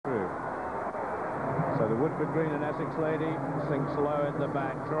So the Woodford Green and Essex lady sinks low in the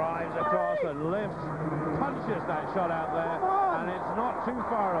back, drives across and lifts, punches that shot out there, and it's not too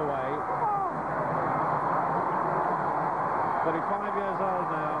far away. 35 years old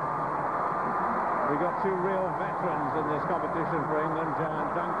now. We've got two real veterans in this competition for England,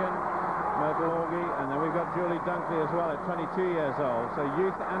 Joanne Duncan, Myrtle Orgy, and then we've got Julie Dunkley as well at 22 years old. So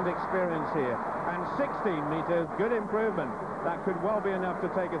youth and experience here. And 16 metres, good improvement. That could well be enough to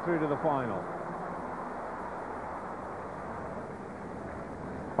take it through to the final.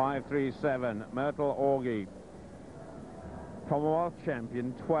 5.37, Myrtle Orgy, Commonwealth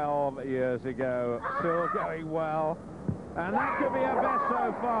champion 12 years ago, still going well. And that could be her best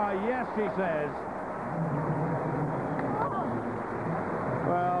so far, yes, she says.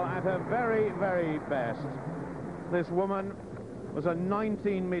 Well, at her very, very best, this woman was a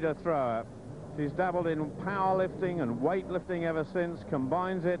 19-metre thrower. She's dabbled in powerlifting and weightlifting ever since,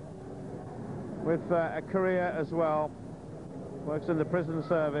 combines it with a career as well. Works in the prison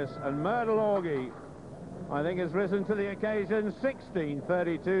service, and Myrtle Orgy, I think, has risen to the occasion.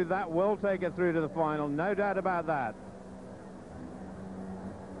 16.32, that will take her through to the final, no doubt about that.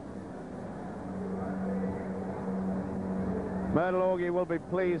 Myrtle Orgy will be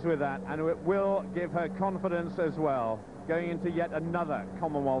pleased with that, and it will give her confidence as well, going into yet another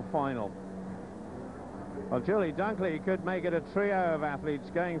Commonwealth final. Well, Julie Dunkley could make it a trio of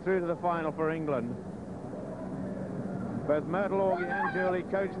athletes going through to the final for England. Both Myrtle Orgy and Julie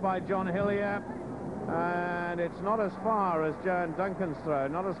coached by John Hillier, and it's not as far as Joan Duncan's throw,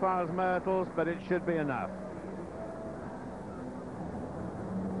 not as far as Myrtle's, but it should be enough.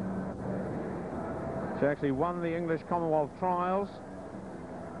 She actually won the English Commonwealth trials.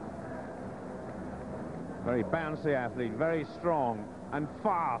 Very bouncy athlete, very strong and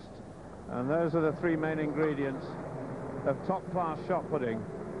fast. And those are the three main ingredients of top-class shot putting.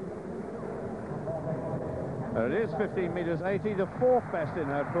 It is 15 metres 80, the fourth best in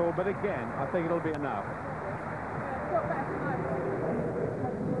her pool, but again, I think it'll be enough.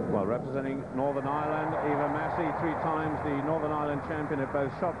 Well, representing Northern Ireland, Eva Massey, 3 times the Northern Ireland champion at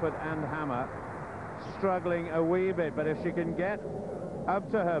both shot put and hammer. Struggling a wee bit, but if she can get up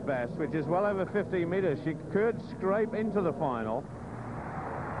to her best, which is well over 15 metres, she could scrape into the final.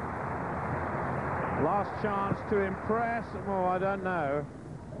 Last chance to impress. Oh, I don't know.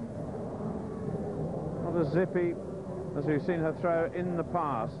 Not as zippy as we've seen her throw in the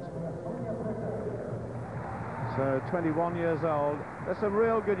past. So 21 years old. There's some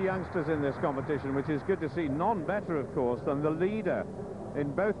real good youngsters in this competition, which is good to see. None better, of course, than the leader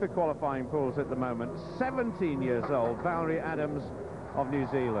in both the qualifying pools at the moment. 17 years old, Valerie Adams of New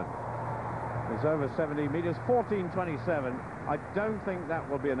Zealand. It's over 70 metres, 14.27. I don't think that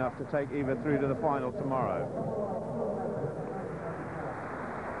will be enough to take Eva through to the final tomorrow.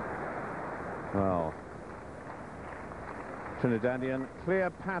 Well, Trinidadian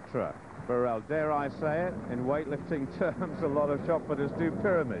Cleopatra Burrell, dare I say it, in weightlifting terms, a lot of shot putters do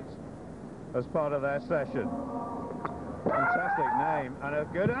pyramids as part of their session. Fantastic name, and a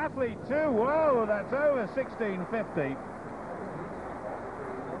good athlete too. Whoa, that's over 16.50.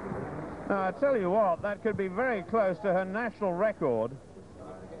 Now, I tell you what, that could be very close to her national record.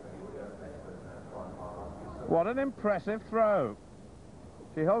 What an impressive throw.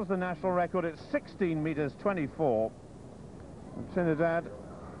 She holds the national record at 16 metres 24. And Trinidad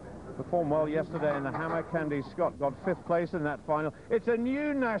performed well yesterday in the hammer. Candy Scott got 5th place in that final. It's a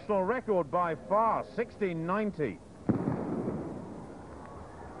new national record by far, 16.90.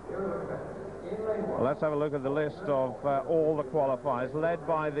 Well, let's have a look at the list of all the qualifiers, led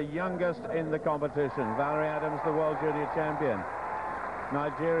by the youngest in the competition, Valerie Adams, the World Junior Champion.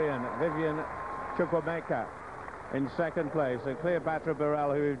 Nigerian Vivian Chukwuemeka in 2nd place, and Cleopatra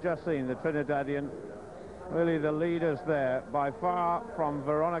Burrell, who we've just seen, the Trinidadian. Really the leaders there, by far, from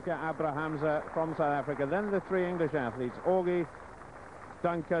Veronica Abrahamsa from South Africa. Then the 3 English athletes, Orgy,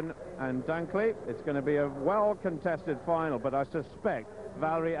 Duncan and Dunkley. It's going to be a well-contested final, but I suspect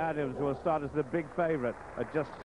Valerie Adams will start as the big favourite at just